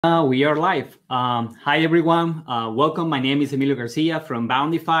We are live. Hi, everyone. Welcome. My name is Emilio Garcia from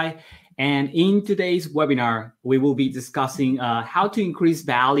Boundify. And in today's webinar, we will be discussing how to increase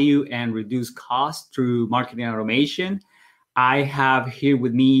value and reduce costs through marketing automation. I have here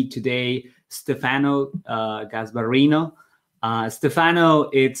with me today Stefano Gasbarino. Stefano,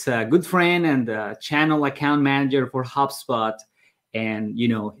 it's a good friend and a channel account manager for HubSpot. And,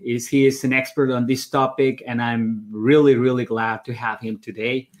 he is an expert on this topic, and I'm really, really glad to have him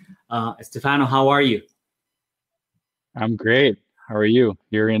today. Stefano, how are you? I'm great. How are you?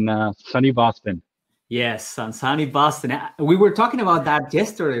 You're in sunny Boston. Yes, sunny Boston. We were talking about that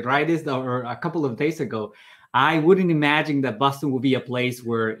yesterday, right? Or a couple of days ago. I wouldn't imagine that Boston would be a place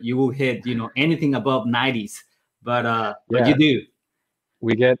where you will hit, anything above 90s, but you do.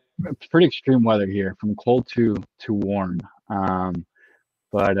 We get pretty extreme weather here, from cold to warm.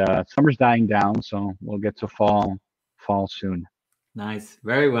 But summer's dying down, so we'll get to fall soon. Nice.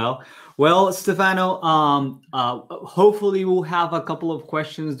 Very well. Well, Stefano, hopefully we'll have a couple of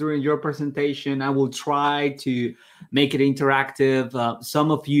questions during your presentation. I will try to make it interactive. Some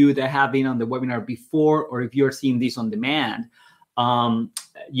of you that have been on the webinar before, or if you're seeing this on demand,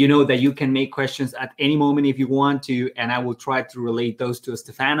 you know that you can make questions at any moment if you want to, and I will try to relate those to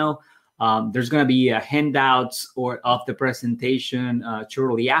Stefano. There's going to be handouts of the presentation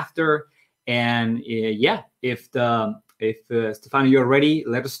shortly after. And if Stefano, you're ready,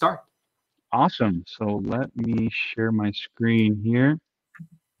 let us start. Awesome. So let me share my screen here.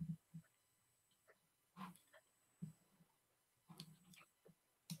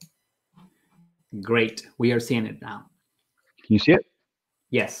 Great. We are seeing it now. Can you see it?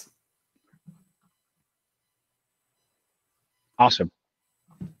 Yes. Awesome.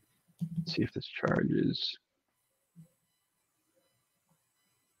 Let's see if this charges.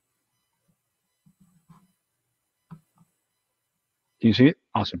 Can you see it?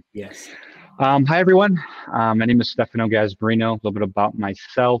 Awesome. Yes. Hi, everyone. My name is Stefano Gasbarino. A little bit about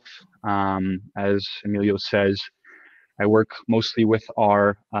myself. As Emilio says, I work mostly with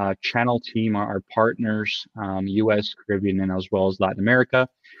our channel team, our partners, US, Caribbean, and as well as Latin America.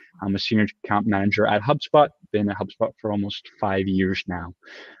 I'm a senior account manager at HubSpot. Been at HubSpot for almost 5 years now.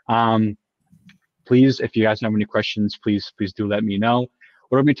 Please, if you guys have any questions, please do let me know. What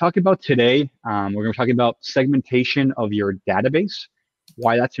we're going to be talking about today, we're going to be talking about segmentation of your database,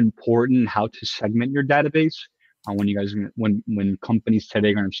 why that's important, how to segment your database, when companies today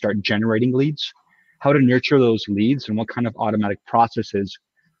are going to start generating leads, how to nurture those leads, and what kind of automatic processes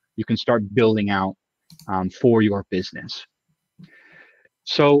you can start building out for your business.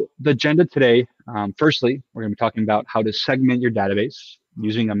 So the agenda today, firstly, we're going to be talking about how to segment your database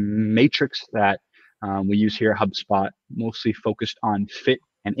using a matrix that we use here at HubSpot, mostly focused on fit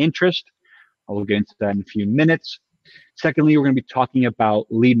and interest. I will get into that in a few minutes. Secondly, we're going to be talking about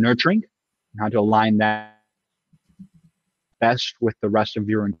lead nurturing, how to align that best with the rest of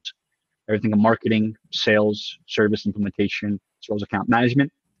your everything in marketing, sales, service implementation, as well as account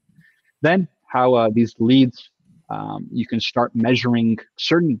management. Then how these leads, you can start measuring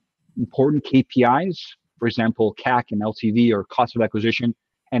certain important KPIs, for example, CAC and LTV, or cost of acquisition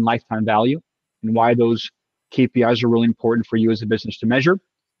and lifetime value, and why those KPIs are really important for you as a business to measure.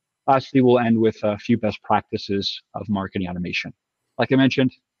 Lastly, we'll end with a few best practices of marketing automation. Like I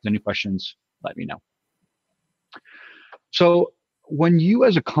mentioned, if there's any questions, let me know. So when you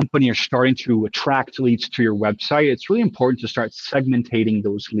as a company are starting to attract leads to your website, it's really important to start segmentating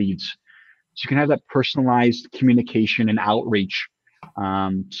those leads, so you can have that personalized communication and outreach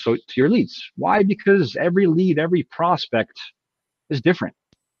to your leads. Why? Because every lead, every prospect is different,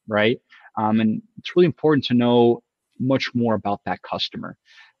 right? And it's really important to know much more about that customer.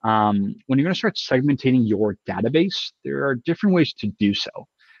 When you're going to start segmentating your database, there are different ways to do so.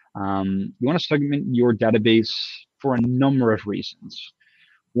 You want to segment your database for a number of reasons.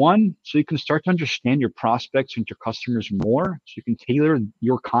 One, so you can start to understand your prospects and your customers more, so you can tailor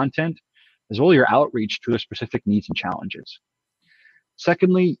your content as well as your outreach to their specific needs and challenges.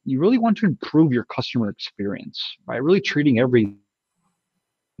 Secondly, you really want to improve your customer experience by really treating every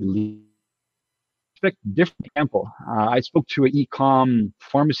lead. Different example. I spoke to an e-com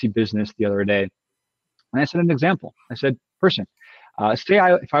pharmacy business the other day, and I said an example. I said, person, say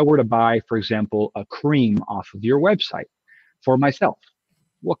if I were to buy, for example, a cream off of your website for myself,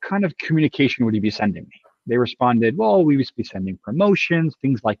 what kind of communication would you be sending me? They responded, well, we would be sending promotions,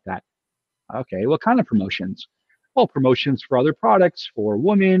 things like that. Okay, what kind of promotions? Well, promotions for other products, for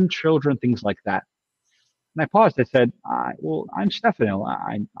women, children, things like that. And I paused. I said, well, I'm Stefano.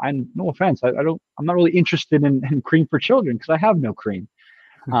 I'm no offense. I'm not really interested in cream for children because I have no cream.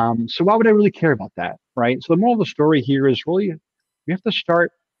 So why would I really care about that, right? So the moral of the story here is really, we have to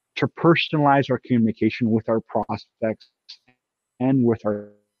start to personalize our communication with our prospects and with our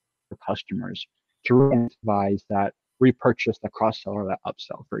customers to really incentivize that repurchase, that cross sell, or that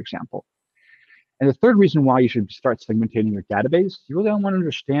upsell, for example. And the third reason why you should start segmentating your database, you really want to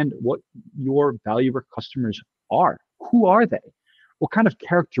understand what your valuable customers are. Who are they? What kind of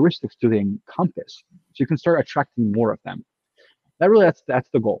characteristics do they encompass? So you can start attracting more of them. That's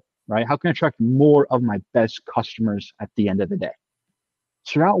the goal, right? How can I attract more of my best customers at the end of the day?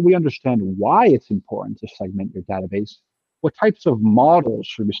 So now we understand why it's important to segment your database. What types of models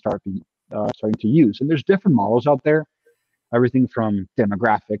should we starting to use? And there's different models out there, everything from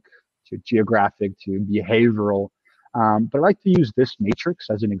demographic to geographic to behavioral. But I like to use this matrix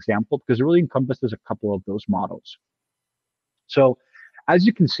as an example because it really encompasses a couple of those models. So as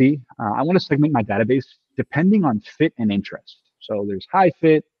you can see, I want to segment my database depending on fit and interest. So there's high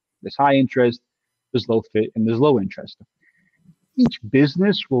fit, there's high interest, there's low fit, and there's low interest. Each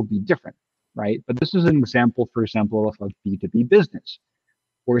business will be different, right? But this is an example, for example, of a B2B business,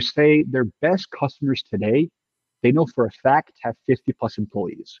 where say their best customers today, they know for a fact have 50 plus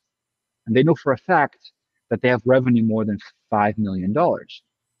employees. And they know for a fact that they have revenue more than $5 million.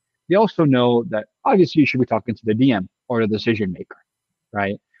 They also know that obviously you should be talking to the DM or the decision maker,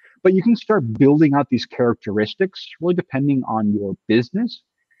 right? But you can start building out these characteristics really depending on your business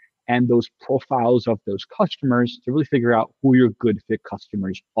and those profiles of those customers to really figure out who your good fit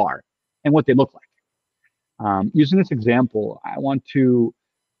customers are and what they look like. Using this example, I want to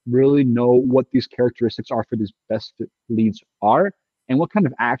really know what these characteristics are for these best fit leads are and what kind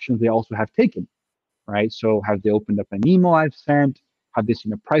of actions they also have taken, right? So have they opened up an email I've sent? Have they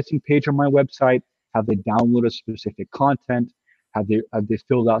seen a pricing page on my website? Have they downloaded specific content? Have they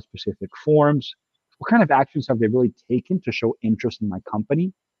filled out specific forms? What kind of actions have they really taken to show interest in my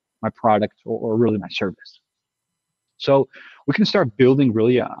company, my product, or really my service? So we can start building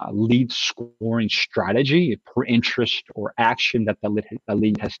really a lead scoring strategy per interest or action that the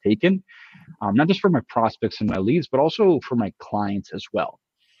lead has taken, not just for my prospects and my leads, but also for my clients as well.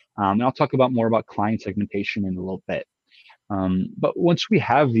 And I'll talk about more about client segmentation in a little bit. But once we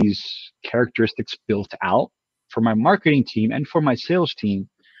have these characteristics built out for my marketing team and for my sales team,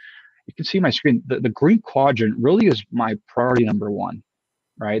 you can see my screen, the green quadrant really is my priority number one,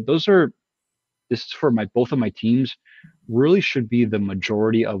 right? This is for both of my teams, really should be the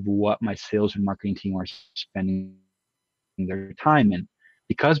majority of what my sales and marketing team are spending their time in.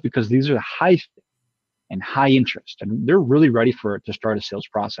 Because these are high and high interest, and they're really ready to start a sales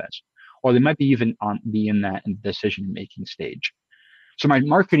process, or they might be even be in that decision-making stage. So my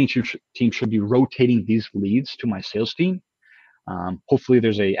marketing team should be rotating these leads to my sales team. Hopefully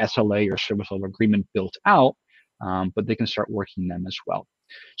there's a SLA or service level agreement built out, but they can start working them as well.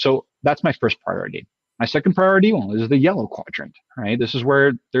 So that's my first priority. My second priority is the yellow quadrant, right? This is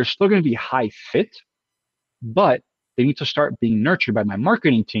where there's still going to be high fit, but they need to start being nurtured by my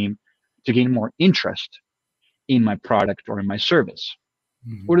marketing team to gain more interest in my product or in my service.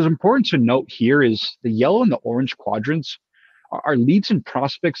 Mm-hmm. What is important to note here is the yellow and the orange quadrants are leads and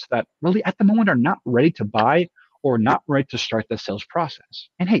prospects that really at the moment are not ready to buy or not ready to start the sales process.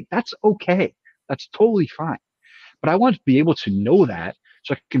 And hey, that's okay. That's totally fine. But I want to be able to know that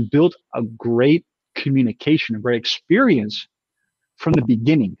so I can build a great communication, a great experience from the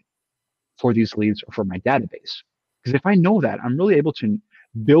beginning for these leads or for my database. Because if I know that, I'm really able to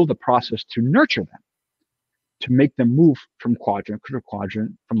build a process to nurture them, to make them move from quadrant to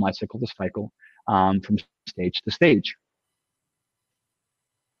quadrant, from life cycle to cycle, from stage to stage.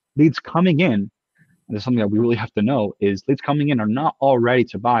 Leads coming in, and this is something that we really have to know, is leads coming in are not all ready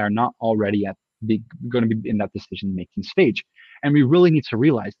to buy, are not already going to be in that decision-making stage. And we really need to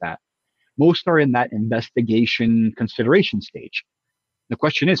realize that. Most are in that investigation consideration stage. The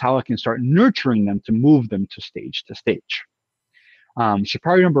question is how I can start nurturing them to move them to stage to stage. So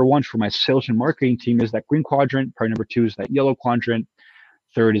priority number one for my sales and marketing team is that green quadrant. Priority number two is that yellow quadrant.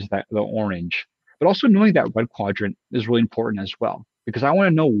 Third is the orange. But also knowing that red quadrant is really important as well, because I want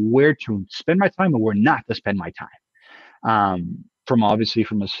to know where to spend my time and where not to spend my time. From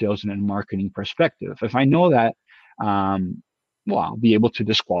a sales and a marketing perspective. If I know that, I'll be able to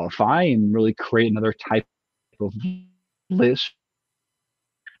disqualify and really create another type of list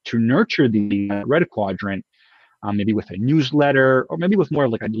to nurture the red quadrant, maybe with a newsletter or maybe with more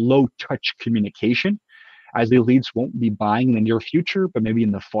like a low touch communication, as the leads won't be buying in the near future, but maybe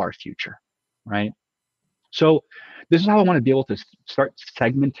in the far future, right? So this is how I want to be able to start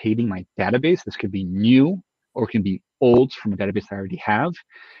segmentating my database. This could be new or it can be old from a database I already have.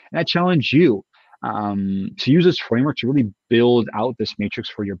 And I challenge you to use this framework to really build out this matrix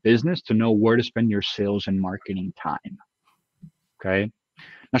for your business to know where to spend your sales and marketing time. Okay.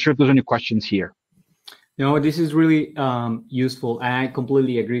 Not sure if there's any questions here. No, this is really useful. I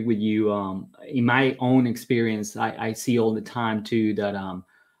completely agree with you. In my own experience, I see all the time too that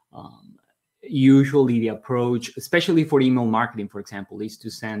usually the approach, especially for email marketing, for example, is to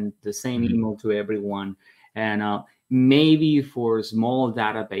send the same email to everyone. And maybe for small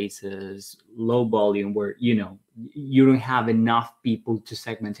databases, low volume, where you don't have enough people to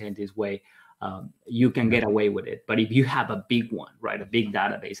segment in this way, you can get away with it. But if you have a big one, right, a big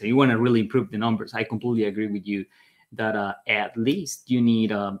database, and you want to really improve the numbers, I completely agree with you that at least you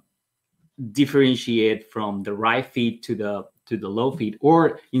need differentiate from the right feed to the low feed,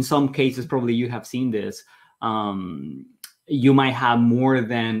 or in some cases, probably you have seen this. You might have more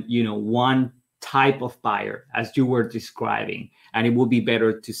than one type of buyer, as you were describing, and it would be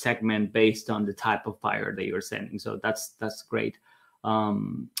better to segment based on the type of buyer that you're sending. So that's great.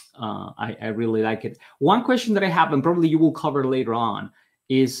 I really like it. One question that I have, and probably you will cover later on,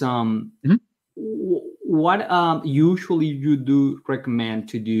 is what usually you do recommend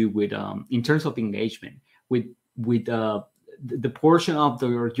to do with in terms of engagement with the portion of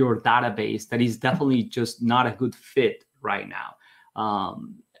your database that is definitely just not a good fit right now.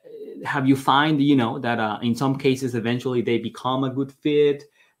 Have you find that in some cases eventually they become a good fit,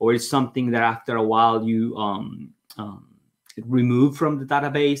 or it's something that after a while you remove from the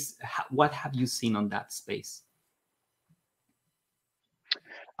database? What have you seen on that space?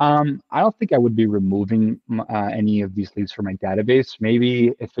 I don't think I would be removing any of these leads from my database.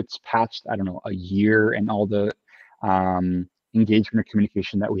 Maybe if it's past, I don't know, a year and all the engagement or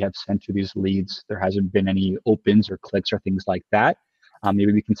communication that we have sent to these leads, there hasn't been any opens or clicks or things like that.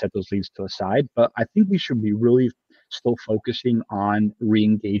 Maybe we can set those leads to the side. But I think we should be really still focusing on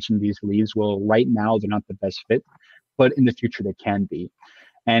re-engaging these leads. Well, right now they're not the best fit, but in the future they can be.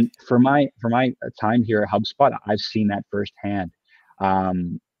 And for my time here at HubSpot, I've seen that firsthand.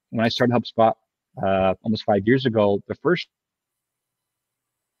 When I started HubSpot almost 5 years ago, the first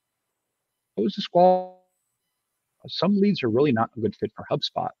was the squall. Some leads are really not a good fit for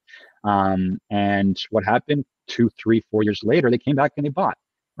HubSpot. And what happened 2, 3, 4 years later, they came back and they bought,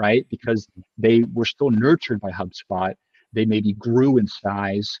 right? Because they were still nurtured by HubSpot. They maybe grew in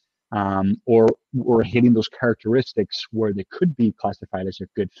size, or were hitting those characteristics where they could be classified as a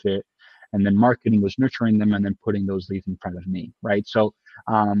good fit. And then marketing was nurturing them and then putting those leads in front of me, right? So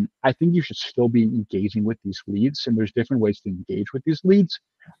I think you should still be engaging with these leads, and there's different ways to engage with these leads.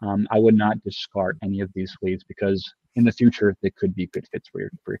 I would not discard any of these leads, because in the future they could be good fits for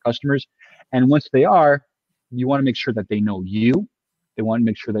your customers. And once they are, you want to make sure that they know you. They want to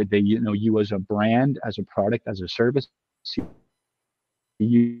make sure that they know you as a brand, as a product, as a service.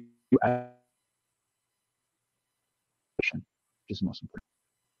 You as is the most important.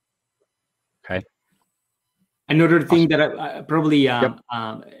 Okay. Another thing that I probably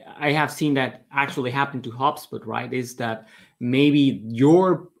I have seen that actually happen to HubSpot, right, is that maybe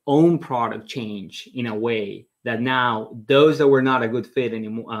your own product change in a way that now those that were not a good fit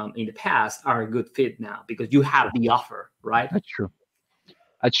anymore in the past are a good fit now because you have the offer, right? That's true.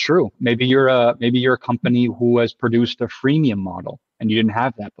 That's true. Maybe you're a company who has produced a freemium model and you didn't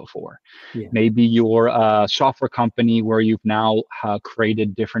have that before. Yeah. Maybe you're a software company where you've now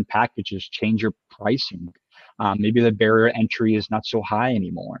created different packages, change your pricing. Maybe the barrier to entry is not so high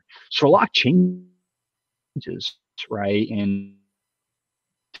anymore. So a lot changes, right? And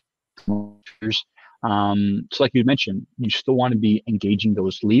so like you mentioned, you still want to be engaging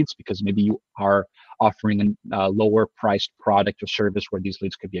those leads because maybe you are offering a lower priced product or service where these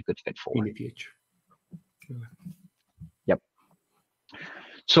leads could be a good fit for in the future. Yep.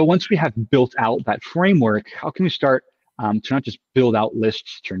 So once we have built out that framework, how can we start to not just build out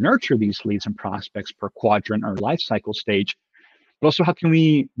lists to nurture these leads and prospects per quadrant or life cycle stage, but also how can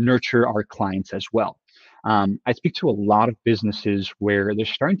we nurture our clients as well? I speak to a lot of businesses where they're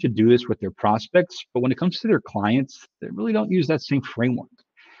starting to do this with their prospects, but when it comes to their clients, they really don't use that same framework.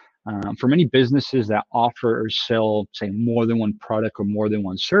 For many businesses that offer or sell, say, more than one product or more than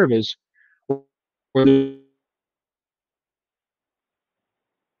one service, or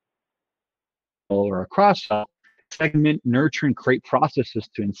a cross-sell, segment, nurture, and create processes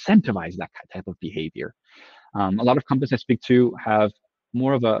to incentivize that type of behavior. A lot of companies I speak to have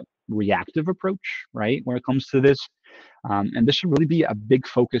more of a reactive approach, right, when it comes to this. And this should really be a big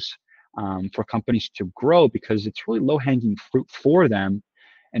focus for companies to grow because it's really low-hanging fruit for them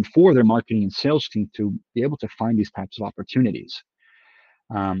and for their marketing and sales team to be able to find these types of opportunities.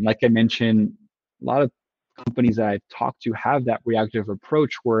 Like I mentioned, a lot of companies that I've talked to have that reactive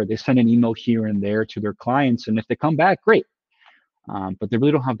approach where they send an email here and there to their clients, and if they come back, great. But they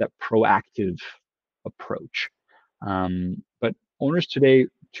really don't have that proactive approach. But owners today,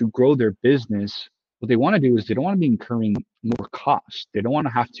 to grow their business, what they want to do is they don't want to be incurring more costs. They don't want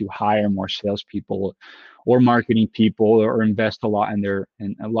to have to hire more salespeople or marketing people or invest a lot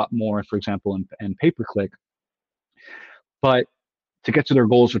in a lot more, for example, in pay-per-click. But to get to their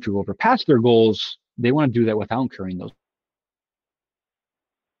goals or to overpass their goals, they want to do that without incurring those.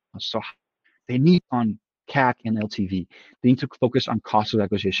 So they need on CAC and LTV. They need to focus on cost of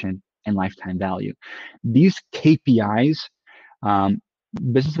acquisition and lifetime value. These KPIs,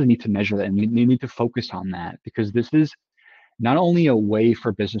 businesses need to measure that, and they need to focus on that, because this is not only a way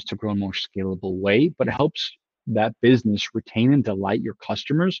for business to grow in a more scalable way, but it helps that business retain and delight your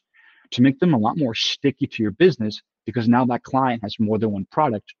customers to make them a lot more sticky to your business, because now that client has more than one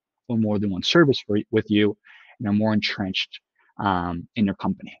product or more than one service with you, and are more entrenched in your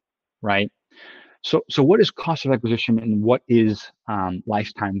company, right? So what is cost of acquisition, and what is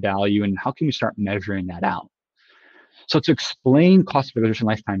lifetime value, and how can we start measuring that out? So to explain cost of acquisition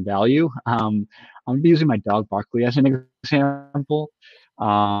lifetime value, I'm going to be using my dog Barkley as an example.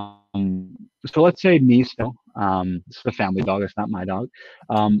 So let's say me still, this is a family dog, it's not my dog.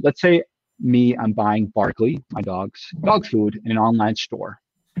 Let's say me, I'm buying Barkley, my dog's dog food, in an online store,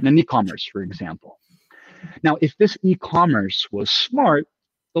 in an e-commerce, for example. Now, if this e-commerce was smart,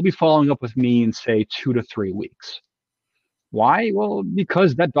 they'll be following up with me in, say, 2 to 3 weeks. Why? Well,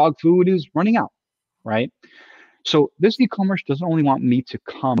 because that dog food is running out, right? So this e-commerce doesn't only want me to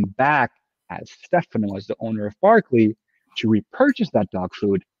come back as Stefano, as the owner of Barkley, to repurchase that dog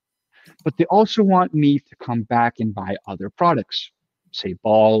food, but they also want me to come back and buy other products, say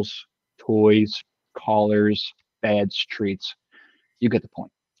balls, toys, collars, beds, treats. You get the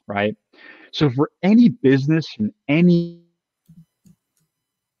point, right? So for any business in any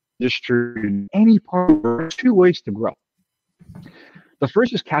industry, in any part of the world, there's two ways to grow. The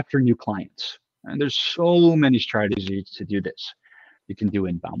first is capture new clients. And there's so many strategies to do this. You can do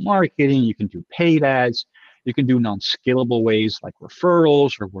inbound marketing, you can do paid ads, you can do non-scalable ways like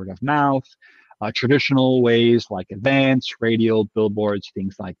referrals or word of mouth, traditional ways like events, radio, billboards,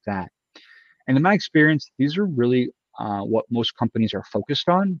 things like that. And in my experience, these are really what most companies are focused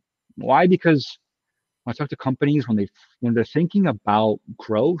on. Why? Because when I talk to companies, when they're thinking about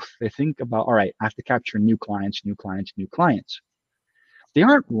growth, they think about, all right, I have to capture new clients, new clients, new clients. They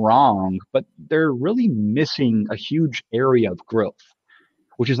aren't wrong, but they're really missing a huge area of growth,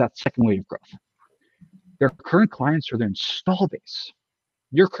 which is that second wave of growth. Their current clients are their install base.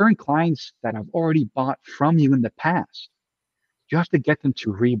 Your current clients that have already bought from you in the past, you have to get them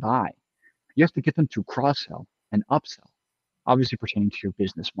to rebuy. You have to get them to cross-sell and upsell, obviously pertaining to your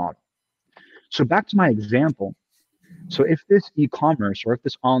business model. So back to my example. So if this e-commerce or if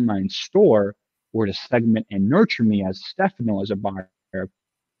this online store were to segment and nurture me as Stefano, as a buyer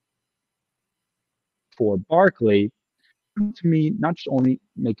for Barkley, to me, not just only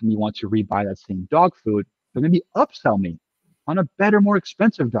making me want to rebuy that same dog food, but maybe upsell me on a better, more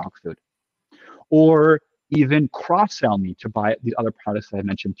expensive dog food, or even cross-sell me to buy the other products that I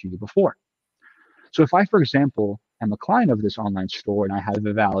mentioned to you before. So if I, for example, am a client of this online store and I have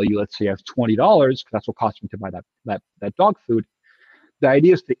a value, let's say I have $20, because that's what cost me to buy that dog food, the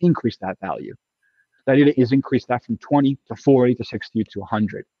idea is to increase that value. The idea is increase that from 20 to 40 to 60 to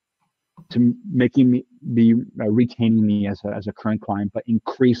 100. To making me be retaining me as a current client, but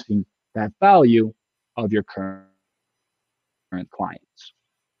increasing that value of your current clients.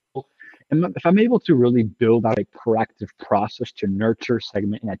 And if I'm able to really build out a proactive process to nurture,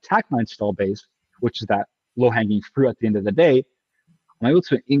 segment, and attack my install base, which is that low-hanging fruit at the end of the day, I'm able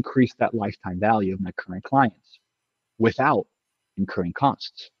to increase that lifetime value of my current clients without incurring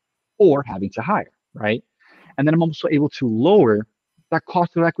costs or having to hire, right? And then I'm also able to lower that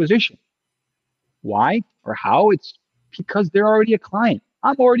cost of acquisition. Why or how? It's because they're already a client.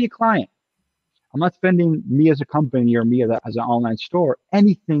 I'm already a client. I'm not spending, me as a company or me as an online store,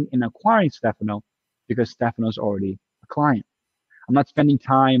 anything in acquiring Stefano, because Stefano's already a client. I'm not spending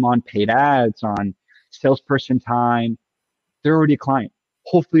time on paid ads, on salesperson time. They're already a client.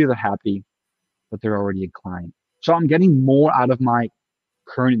 Hopefully they're happy, but they're already a client. So I'm getting more out of my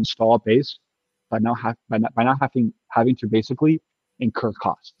current install base by not having to basically incur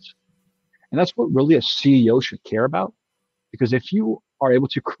costs. And that's what really a CEO should care about. Because if you are able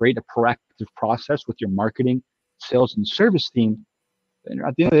to create a proactive process with your marketing, sales, and service team, then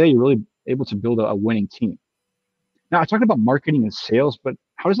at the end of the day, you're really able to build a winning team. Now, I talked about marketing and sales, but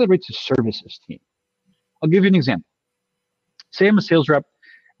how does that relate to services team? I'll give you an example. Say I'm a sales rep,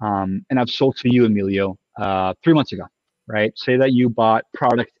 and I've sold to you, Emilio, 3 months ago, right? Say that you bought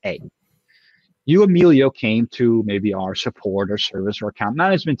product A. You, Emilio, came to maybe our support or service or account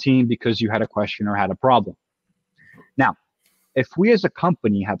management team because you had a question or had a problem. Now, If we as a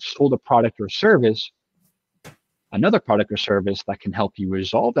company have sold a product or service, another product or service that can help you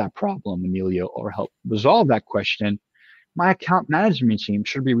resolve that problem, Emilio, or help resolve that question, my account management team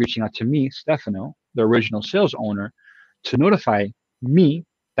should be reaching out to me, Stefano, the original sales owner, to notify me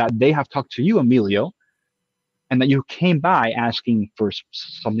that they have talked to you, Emilio, and that you came by asking for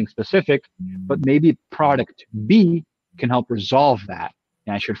something specific, but maybe product B can help resolve that,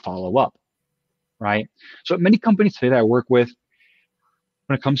 and I should follow up, right? So many companies today that I work with,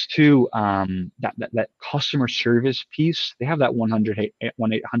 when it comes to that customer service piece, they have that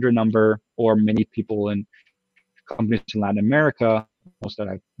 1-800 number, or many people in companies in Latin America, most that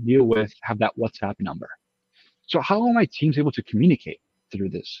I deal with, have that WhatsApp number. So how are my teams able to communicate through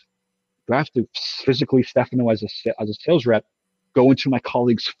this? Do I have to physically, Stefano, as a sales rep, go into my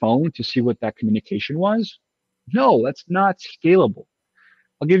colleague's phone to see what that communication was? No, that's not scalable.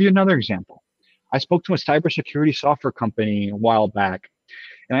 I'll give you another example. I spoke to a cybersecurity software company a while back,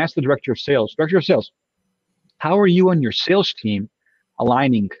 and I asked the director of sales, how are you and your sales team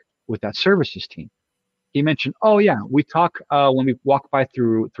aligning with that services team? He mentioned, oh yeah, we talk when we walk by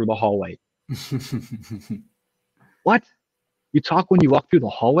through the hallway. What? You talk when you walk through the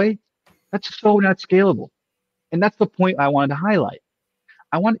hallway? That's so not scalable. And that's the point I wanted to highlight.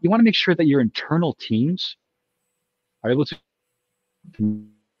 You want to make sure that your internal teams are able to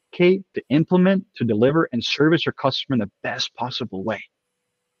communicate, to implement, to deliver, and service your customer in the best possible way.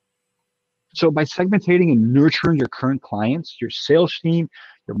 So by segmentating and nurturing your current clients, your sales team,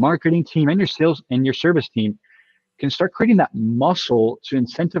 your marketing team, and your service team can start creating that muscle to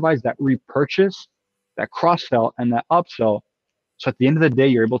incentivize that repurchase, that cross-sell, and that upsell. So at the end of the day,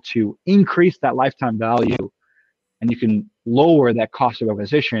 you're able to increase that lifetime value, and you can lower that cost of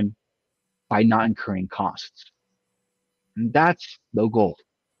acquisition by not incurring costs. And that's the goal,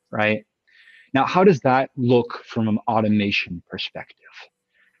 right? Now, how does that look from an automation perspective?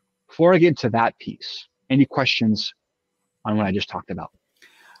 Before I get into that piece, any questions on what I just talked about?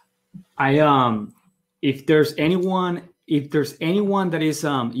 If there's anyone that is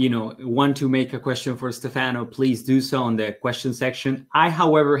want to make a question for Stefano, please do so in the question section. I,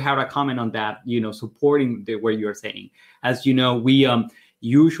 however, have a comment on that, supporting what you're saying. As you know, we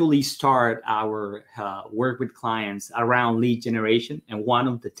usually start our work with clients around lead generation, and one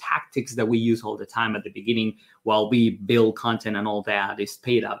of the tactics that we use all the time at the beginning while we build content and all that is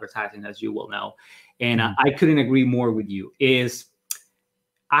paid advertising, as you will know. And I couldn't agree more with you. Is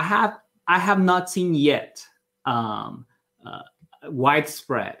I have not seen yet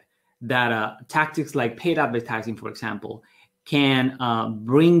widespread that tactics like paid advertising, for example, can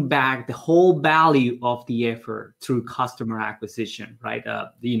bring back the whole value of the effort through customer acquisition, right?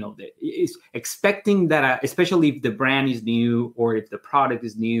 It's expecting that, especially if the brand is new, or if the product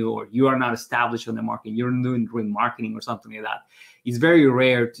is new, or you are not established on the market, you're doing marketing or something like that. It's very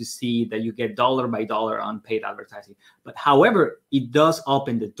rare to see that you get dollar by dollar on paid advertising. But however, it does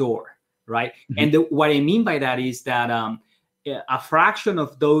open the door, right? And what I mean by that is that a fraction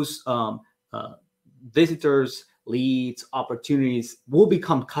of those visitors, leads, opportunities will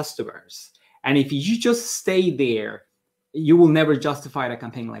become customers. And if you just stay there, you will never justify a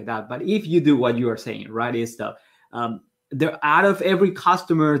campaign like that. But if you do what you are saying, right, is the there, out of every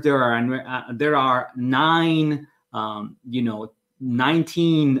customer, there are 19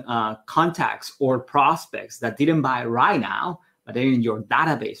 contacts or prospects that didn't buy right now, but they're in your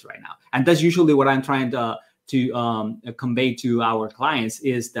database right now. And that's usually what I'm trying to convey to our clients,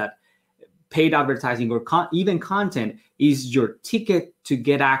 is that paid advertising or even content is your ticket to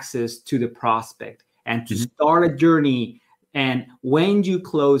get access to the prospect and to start a journey. And when you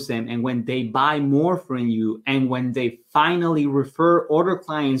close them, and when they buy more from you, and when they finally refer other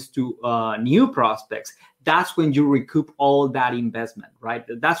clients to new prospects, that's when you recoup all that investment, right?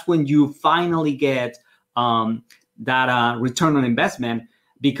 That's when you finally get that return on investment,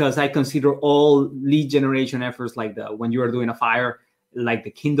 because I consider all lead generation efforts like when you are doing a fire, like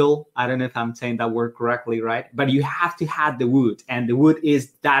the Kindle. I don't know if I'm saying that word correctly, right? But you have to have the wood, and the wood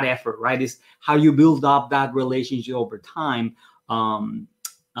is that effort, right? It's how you build up that relationship over time.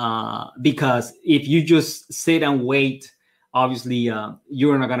 Because if you just sit and wait, obviously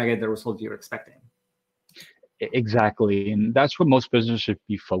you're not going to get the result you're expecting. Exactly. And that's what most businesses should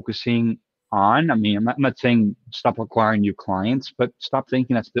be focusing on. I mean, I'm not saying stop acquiring new clients, but stop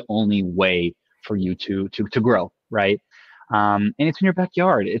thinking that's the only way for you to grow, right? And it's in your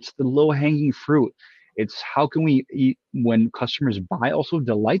backyard. It's the low-hanging fruit. It's how can we, when customers buy, also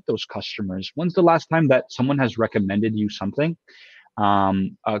delight those customers. When's the last time that someone has recommended you something,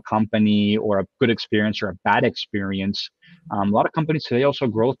 a company, or a good experience or a bad experience? A lot of companies today also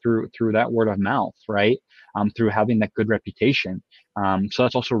grow through that word of mouth, right? through having that good reputation. So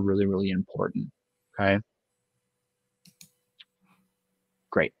that's also really, really important. Okay.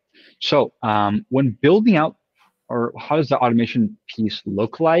 Great. So when building out, or how does the automation piece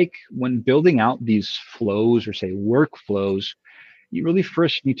look like? When building out these flows, or say workflows, you really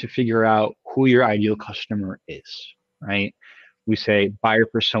first need to figure out who your ideal customer is, right? We say buyer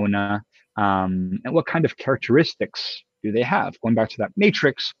persona, and what kind of characteristics do they have? Going back to that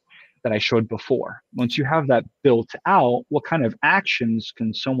matrix that I showed before. Once you have that built out, what kind of actions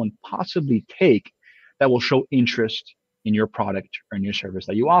can someone possibly take that will show interest in your product or in your service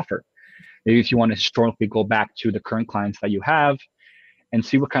that you offer? Maybe if you want to historically go back to the current clients that you have and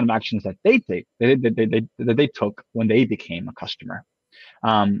see what kind of actions that they take, that they took when they became a customer.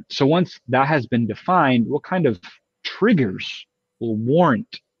 So once that has been defined, what kind of triggers will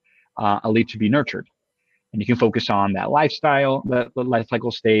warrant a lead to be nurtured? And you can focus on that lifestyle, the life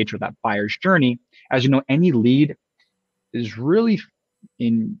cycle stage, or that buyer's journey. As you know, any lead is really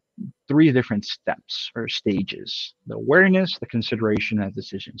in 3 different steps or stages: the awareness, the consideration, and the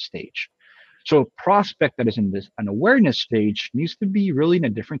decision stage. So a prospect that is in an awareness stage needs to be really in a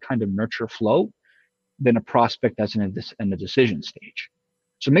different kind of nurture flow than a prospect that's in a decision stage.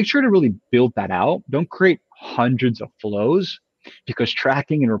 So make sure to really build that out. Don't create hundreds of flows, because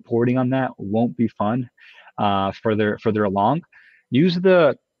tracking and reporting on that won't be fun further along. Use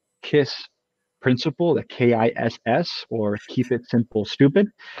the KISS principle, the KISS, or keep it simple, stupid.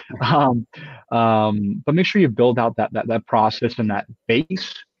 But make sure you build out that process and that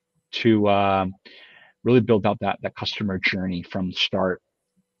base to really build out that customer journey from start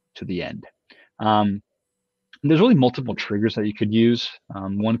to the end. There's really multiple triggers that you could use.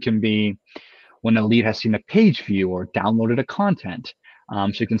 One can be when a lead has seen a page view or downloaded a content.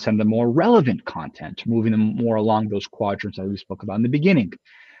 So you can send them more relevant content, moving them more along those quadrants that we spoke about in the beginning.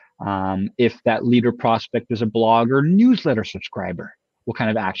 If that lead or prospect is a blog or newsletter subscriber, what kind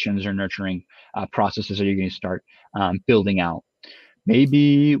of actions or nurturing processes are you going to start building out?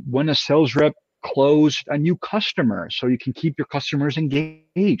 Maybe when a sales rep closed a new customer, so you can keep your customers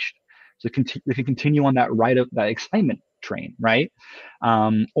engaged. So they can continue on that ride of that excitement train, right?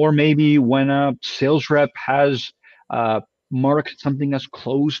 Or maybe when a sales rep has marked something as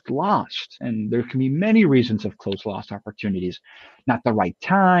closed lost, and there can be many reasons of closed lost opportunities: not the right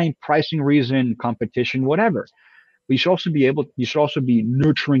time, pricing reason, competition, whatever. But you should also be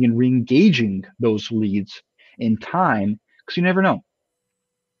nurturing and re-engaging those leads in time, because you never know.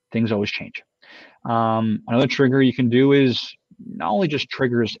 Things always change. Another trigger you can do is not only just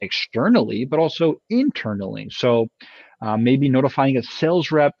triggers externally, but also internally. So maybe notifying a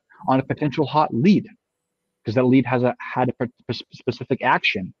sales rep on a potential hot lead, because that lead had a specific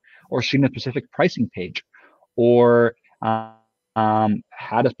action, or seen a specific pricing page, or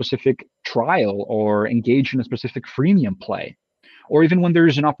had a specific trial, or engaged in a specific freemium play, or even when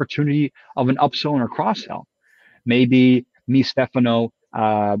there's an opportunity of an upsell or cross-sell. Maybe me, Stefano,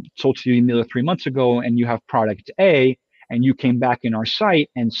 sold to you, Emilio, 3 months ago, and you have product A, and you came back in our site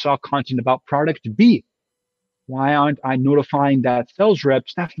and saw content about product B. Why aren't I notifying that sales rep,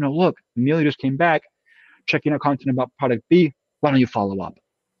 Stefano, look, Emilio just came back, checking out content about product B. Why don't you follow up?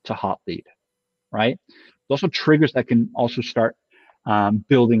 It's a hot lead, right? There's also triggers that can also start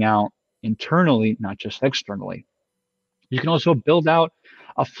building out internally, not just externally. You can also build out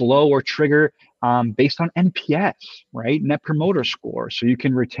a flow or trigger based on NPS, right? Net Promoter Score. So you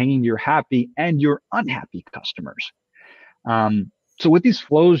can retain your happy and your unhappy customers. So with these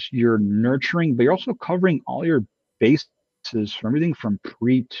flows, you're nurturing, but you're also covering all your bases from everything from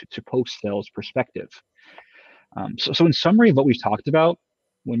pre to post sales perspective. So in summary of what we've talked about,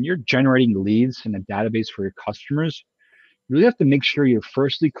 when you're generating leads in a database for your customers, you really have to make sure you're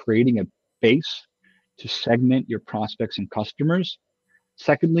firstly creating a base to segment your prospects and customers.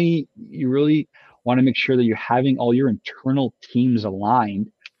 Secondly, you really want to make sure that you're having all your internal teams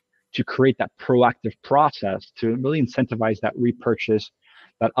aligned to create that proactive process to really incentivize that repurchase,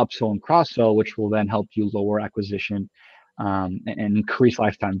 that upsell and cross-sell, which will then help you lower acquisition and increase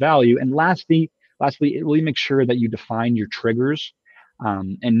lifetime value. And lastly, it really makes sure that you define your triggers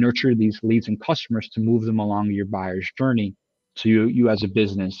and nurture these leads and customers to move them along your buyer's journey, so you as a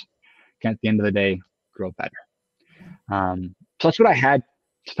business can, at the end of the day, grow better. So that's what I had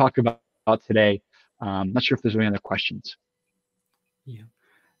to talk about today. Not sure if there's any other questions. Yeah.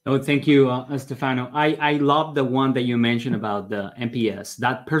 Oh, thank you, Stefano. I love the one that you mentioned about the NPS.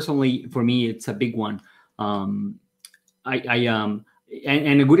 That personally, for me, it's a big one. And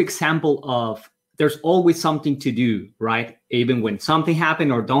a good example of there's always something to do, right? Even when something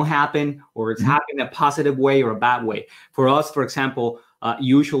happened or don't happen, or it's happening in a positive way or a bad way. For us, for example,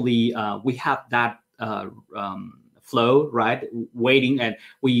 usually we have that flow, right? Waiting, and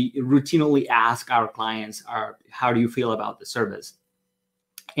we routinely ask our clients, how do you feel about the service?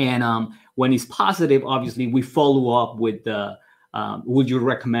 And when it's positive, obviously we follow up with the would you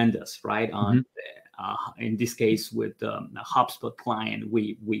recommend us, right? In this case, with a HubSpot client,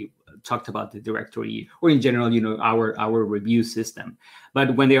 we talked about the directory, or in general, our review system.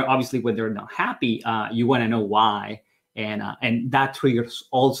 But when they're not happy, you want to know why, and that triggers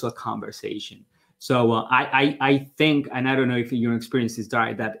also a conversation. So I think, and I don't know if your experience is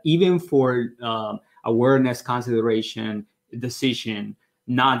right, that even for awareness, consideration, decision,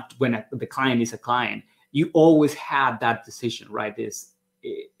 not when the client is a client, you always have that decision, right?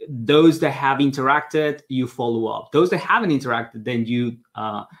 Those that have interacted, you follow up. Those that haven't interacted, then you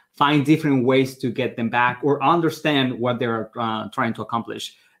find different ways to get them back or understand what they're trying to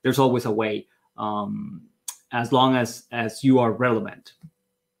accomplish. There's always a way, as long as you are relevant.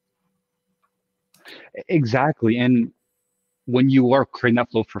 Exactly. And when you are creating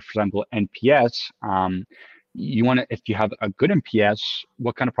that flow, for example, NPS, you want to, if you have a good NPS,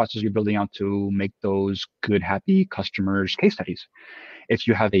 what kind of process you're building out to make those good, happy customers case studies? If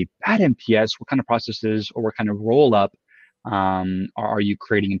you have a bad NPS, what kind of processes or what kind of roll up are you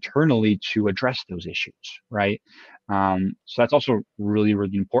creating internally to address those issues, right? So that's also really,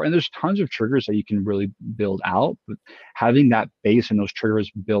 really important. There's tons of triggers that you can really build out, but having that base and those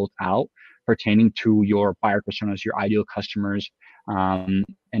triggers built out pertaining to your buyer personas, your ideal customers, and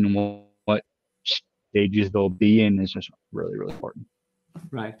what stages they'll be in is just really, really important.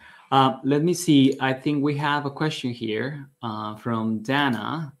 Right. Let me see. I think we have a question here from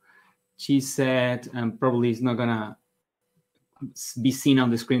Dana. She said, and probably it's not going to be seen on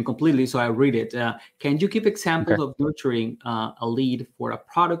the screen completely, so I read it. Can you give examples of nurturing a lead for a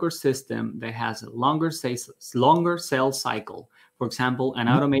product or system that has a longer sales cycle? For example, an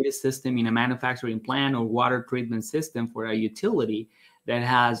automated system in a manufacturing plant or water treatment system for a utility that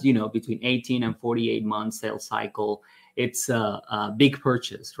has, between 18 and 48 months sales cycle. It's a big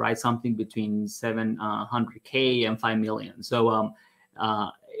purchase, right? Something between 700K and 5 million. So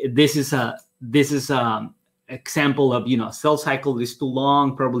this is example of, sales cycle is too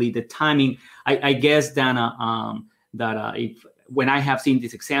long. Probably the timing. I guess, Dana, that if when I have seen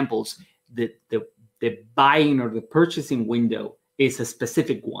these examples, the buying or the purchasing window is a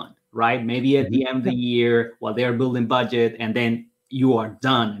specific one, right? Maybe at the end of the year while they're building budget, and then you are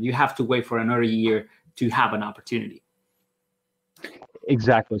done. You have to wait for another year to have an opportunity.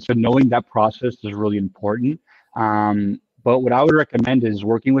 Exactly. So knowing that process is really important. But what I would recommend is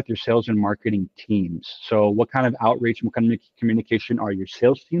working with your sales and marketing teams. So what kind of outreach and what kind of communication are your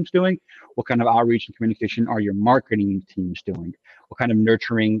sales teams doing? What kind of outreach and communication are your marketing teams doing? What kind of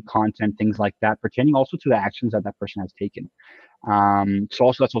nurturing content, things like that, pertaining also to the actions that person has taken. So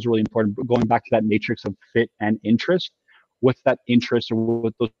also that's also really important. Going back to that matrix of fit and interest, what's that interest or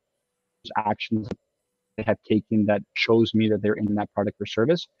what those actions they have taken that shows me that they're in that product or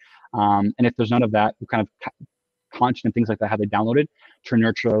service. And if there's none of that, what kind of content and things like that have they downloaded to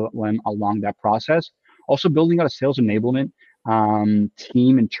nurture them along that process. Also building out a sales enablement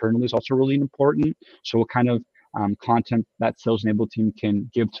team internally is also really important. So what kind of content that sales enable team can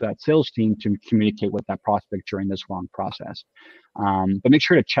give to that sales team to communicate with that prospect during this long process. But make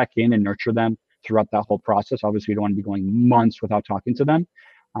sure to check in and nurture them throughout that whole process. Obviously, you don't want to be going months without talking to them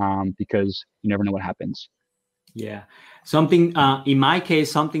because you never know what happens. Yeah. Something, in my case,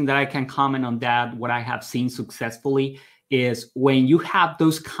 something that I can comment on that, what I have seen successfully is when you have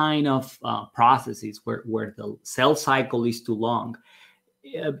those kind of processes where the sales cycle is too long,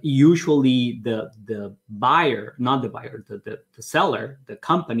 usually the buyer, not the buyer, the seller, the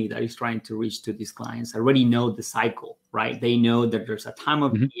company that is trying to reach to these clients already know the cycle, right? They know that there's a time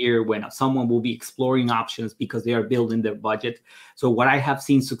of year when someone will be exploring options because they are building their budget. So what I have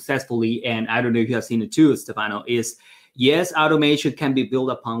seen successfully, and I don't know if you have seen it too, Stefano, is yes, automation can be built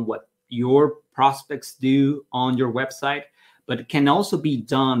upon what your prospects do on your website, but it can also be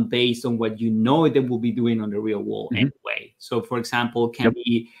done based on what you know they will be doing on the real world anyway. So for example, it can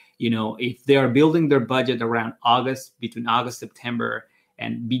be, if they are building their budget around August, between August, September,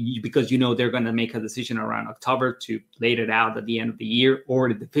 and because they're going to make a decision around October to lay it out at the end of the year,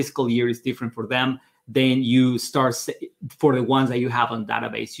 or the fiscal year is different for them, then you start, for the ones that you have on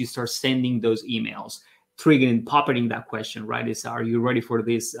database, you start sending those emails, triggering, popping that question, right? Are you ready for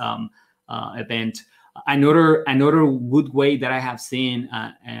this event? Another good way that I have seen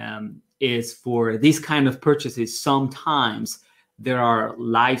is for these kind of purchases. Sometimes there are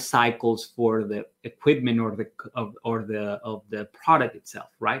life cycles for the equipment or the product itself,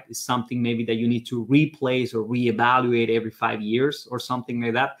 right? It's something maybe that you need to replace or reevaluate every 5 years or something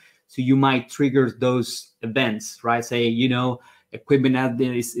like that. So you might trigger those events, right? Say, equipment that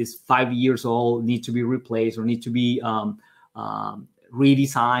is 5 years old, need to be replaced or need to be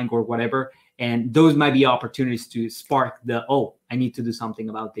redesigned or whatever. And those might be opportunities to spark I need to do something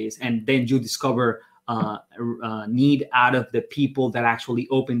about this. And then you discover need out of the people that actually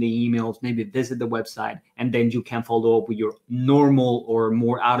open the emails, maybe visit the website, and then you can follow up with your normal or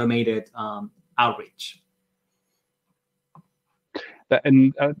more automated outreach.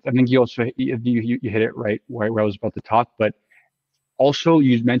 And I think you also you hit it right where I was about to talk, but also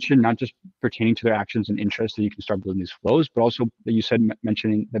you mentioned not just pertaining to their actions and interests that you can start building these flows, but also that you said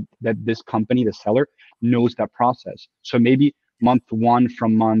mentioning that this company, the seller, knows that process. So maybe month 1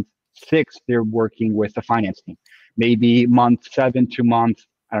 from month 6, they're working with the finance team. Maybe month 7 to month,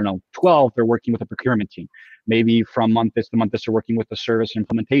 12, they're working with a procurement team. Maybe from month this to month this, they're working with the service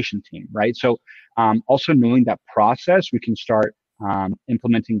implementation team, right? So also knowing that process, we can start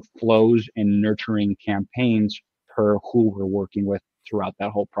implementing flows and nurturing campaigns per who we're working with throughout that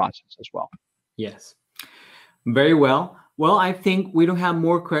whole process as well. Yes. Very well. Well, I think we don't have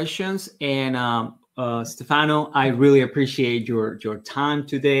more questions. And Stefano, I really appreciate your time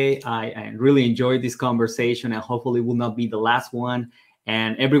today. I really enjoyed this conversation, and hopefully will not be the last one.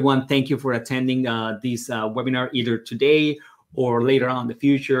 And everyone, thank you for attending this webinar either today or later on in the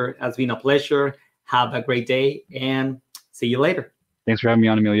future. It has been a pleasure. Have a great day and see you later. Thanks for having me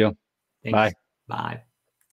on, Emilio. Thanks. Bye. Bye.